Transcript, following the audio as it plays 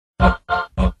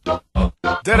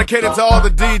Dedicated to all the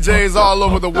DJs all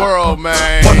over the world,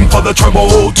 man. One for the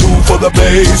treble, two for the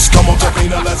bass. Come on,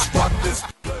 Tefina, let's rock this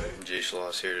play. Jay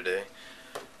Schloss here today.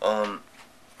 I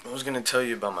was gonna tell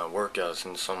you about my workouts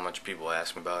since so much people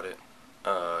ask me about it.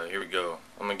 Here we go.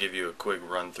 I'm gonna give you a quick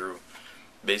run through.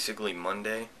 Basically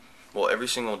Monday, well, every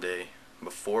single day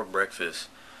before breakfast,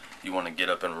 you want to get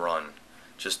up and run.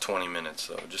 Just 20 minutes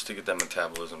though, just to get that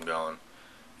metabolism going.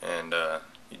 And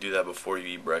you do that before you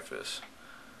eat breakfast.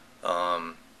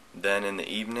 Then in the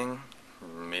evening,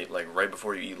 like right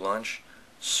before you eat lunch,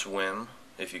 swim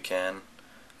if you can.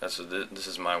 This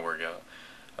is my workout.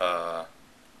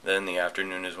 Then the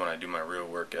afternoon is when I do my real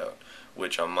workout,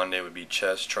 which on Monday would be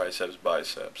chest, triceps,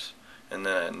 biceps. And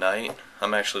then at night,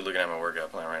 I'm actually looking at my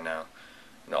workout plan right now.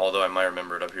 And although I might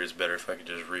remember it up here, it's better if I could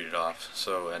just read it off.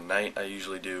 So at night, I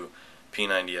usually do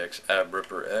P90X Ab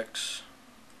Ripper X.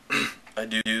 I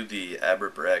do the Ab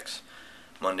Ripper X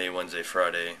Monday, Wednesday,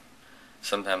 Friday.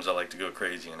 Sometimes I like to go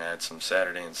crazy and add some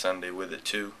Saturday and Sunday with it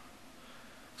too.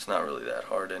 It's not really that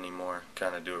hard anymore.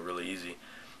 Kind of do it really easy.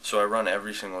 So I run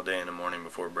every single day in the morning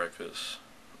before breakfast.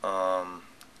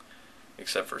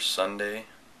 Except for Sunday,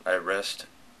 I rest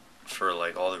for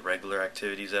like all the regular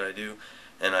activities that I do,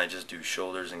 and I just do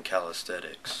shoulders and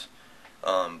calisthenics.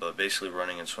 But basically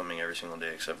running and swimming every single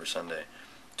day except for Sunday.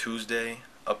 Tuesday,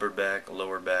 upper back,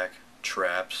 lower back,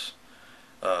 traps.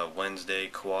 Wednesday,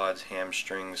 quads,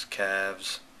 hamstrings,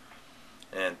 calves.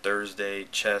 And Thursday,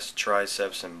 chest,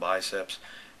 triceps, and biceps.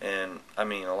 And I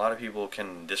mean, a lot of people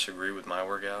can disagree with my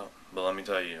workout, but let me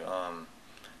tell you,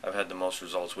 I've had the most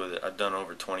results with it. I've done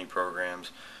over 20 programs,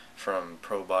 from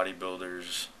pro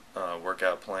bodybuilders,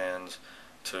 workout plans,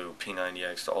 to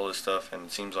P90X, to all this stuff, and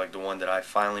it seems like the one that I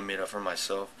finally made up for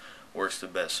myself works the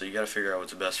best. So you gotta figure out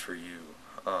what's best for you.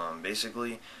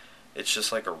 Basically, it's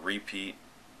just like a repeat.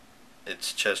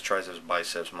 It's chest, triceps,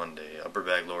 biceps Monday, upper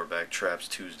back, lower back, traps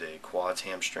Tuesday, quads,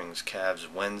 hamstrings, calves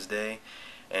Wednesday,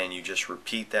 and you just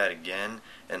repeat that again,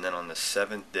 and then on the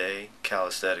 7th day,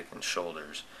 calisthenic and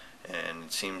shoulders. And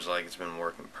it seems like it's been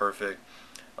working perfect.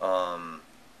 I'm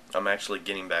actually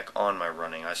getting back on my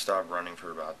running. I stopped running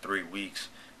for about 3 weeks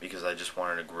because I just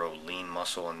wanted to grow lean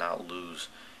muscle and not lose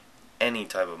any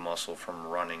type of muscle from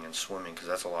running and swimming, because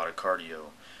that's a lot of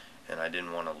cardio, and I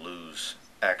didn't want to lose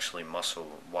actually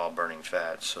muscle while burning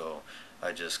fat. So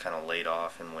I just kind of laid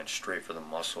off and went straight for the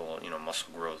muscle,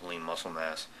 muscle growth, lean muscle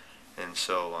mass. And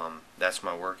so that's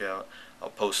my workout. I'll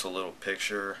post a little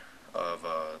picture of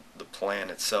the plan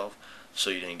itself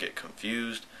so you didn't get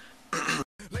confused.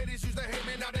 Ladies used to hate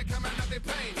me, now they come out, now they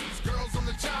panties. Girls on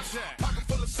the job shack, pocket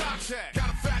full of sock shack. Got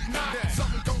a fat knot,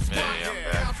 something goes wrong. Hey,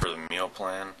 I'm back for the meal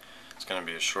plan. It's going to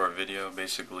be a short video,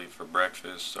 basically for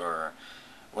breakfast or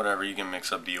whatever. You can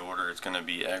mix up the order. It's going to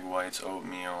be egg whites,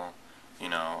 oatmeal,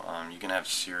 you can have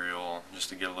cereal just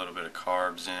to get a little bit of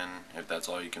carbs in, if that's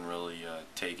all you can really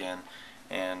take in.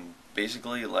 And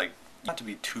basically, like, not to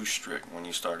be too strict when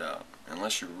you start out,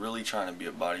 unless you're really trying to be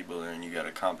a bodybuilder and you got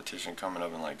a competition coming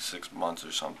up in like 6 months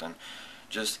or something.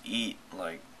 Just eat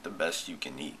like the best you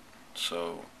can eat.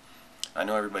 So I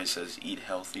know everybody says eat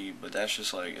healthy, but that's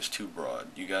just like, it's too broad.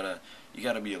 You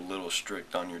gotta be a little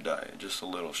strict on your diet, just a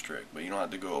little strict, but you don't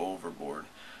have to go overboard.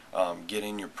 Get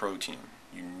in your protein.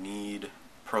 You need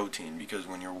protein, because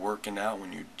when you're working out,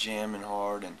 when you're jamming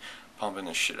hard and pumping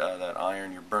the shit out of that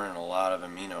iron, you're burning a lot of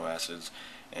amino acids,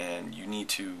 and you need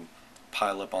to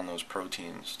pile up on those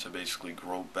proteins to basically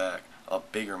grow back a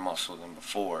bigger muscle than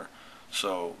before.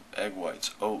 So egg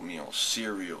whites, oatmeal,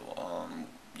 cereal,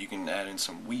 you can add in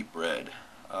some wheat bread.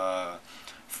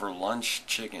 For lunch,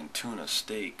 chicken, tuna,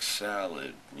 steak,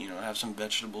 salad, have some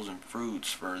vegetables and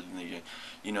fruits for the,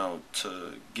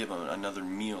 to give another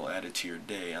meal added to your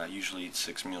day. I usually eat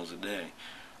 6 meals a day.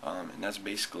 And that's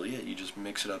basically it. You just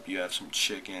mix it up. You have some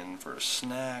chicken for a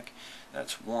snack,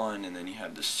 that's one, and then you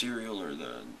have the cereal or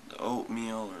the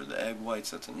oatmeal or the egg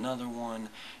whites, that's another one.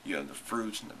 You have the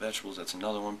fruits and the vegetables, that's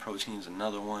another one. Protein's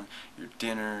another one. Your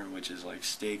dinner, which is like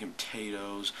steak and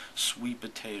potatoes, sweet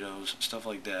potatoes, stuff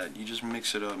like that. You just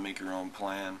mix it up, make your own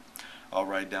plan. I'll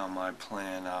write down my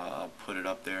plan, I'll put it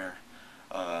up there.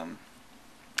 I'm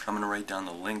going to write down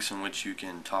the links in which you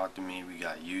can talk to me. We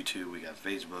got YouTube, we got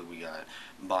Facebook, we got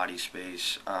Body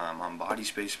Space. On Body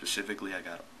Space specifically, I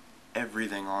got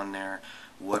everything on there,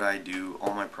 what I do,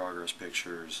 all my progress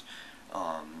pictures,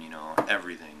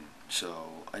 everything.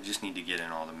 So I just need to get in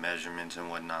all the measurements and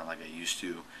whatnot like I used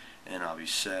to, and I'll be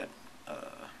set.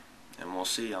 And we'll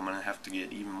see. I'm going to have to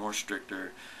get even more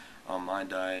stricter on my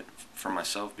diet for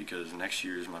myself, because next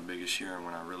year is my biggest year and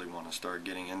when I really want to start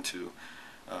getting into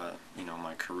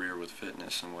my career with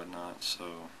fitness and whatnot.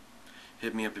 So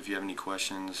Hit me up if you have any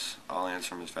questions. I'll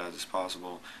answer them as fast as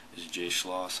possible. It's Jay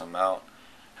Schloss. I'm out.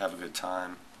 Have a good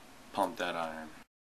time. Pump that iron.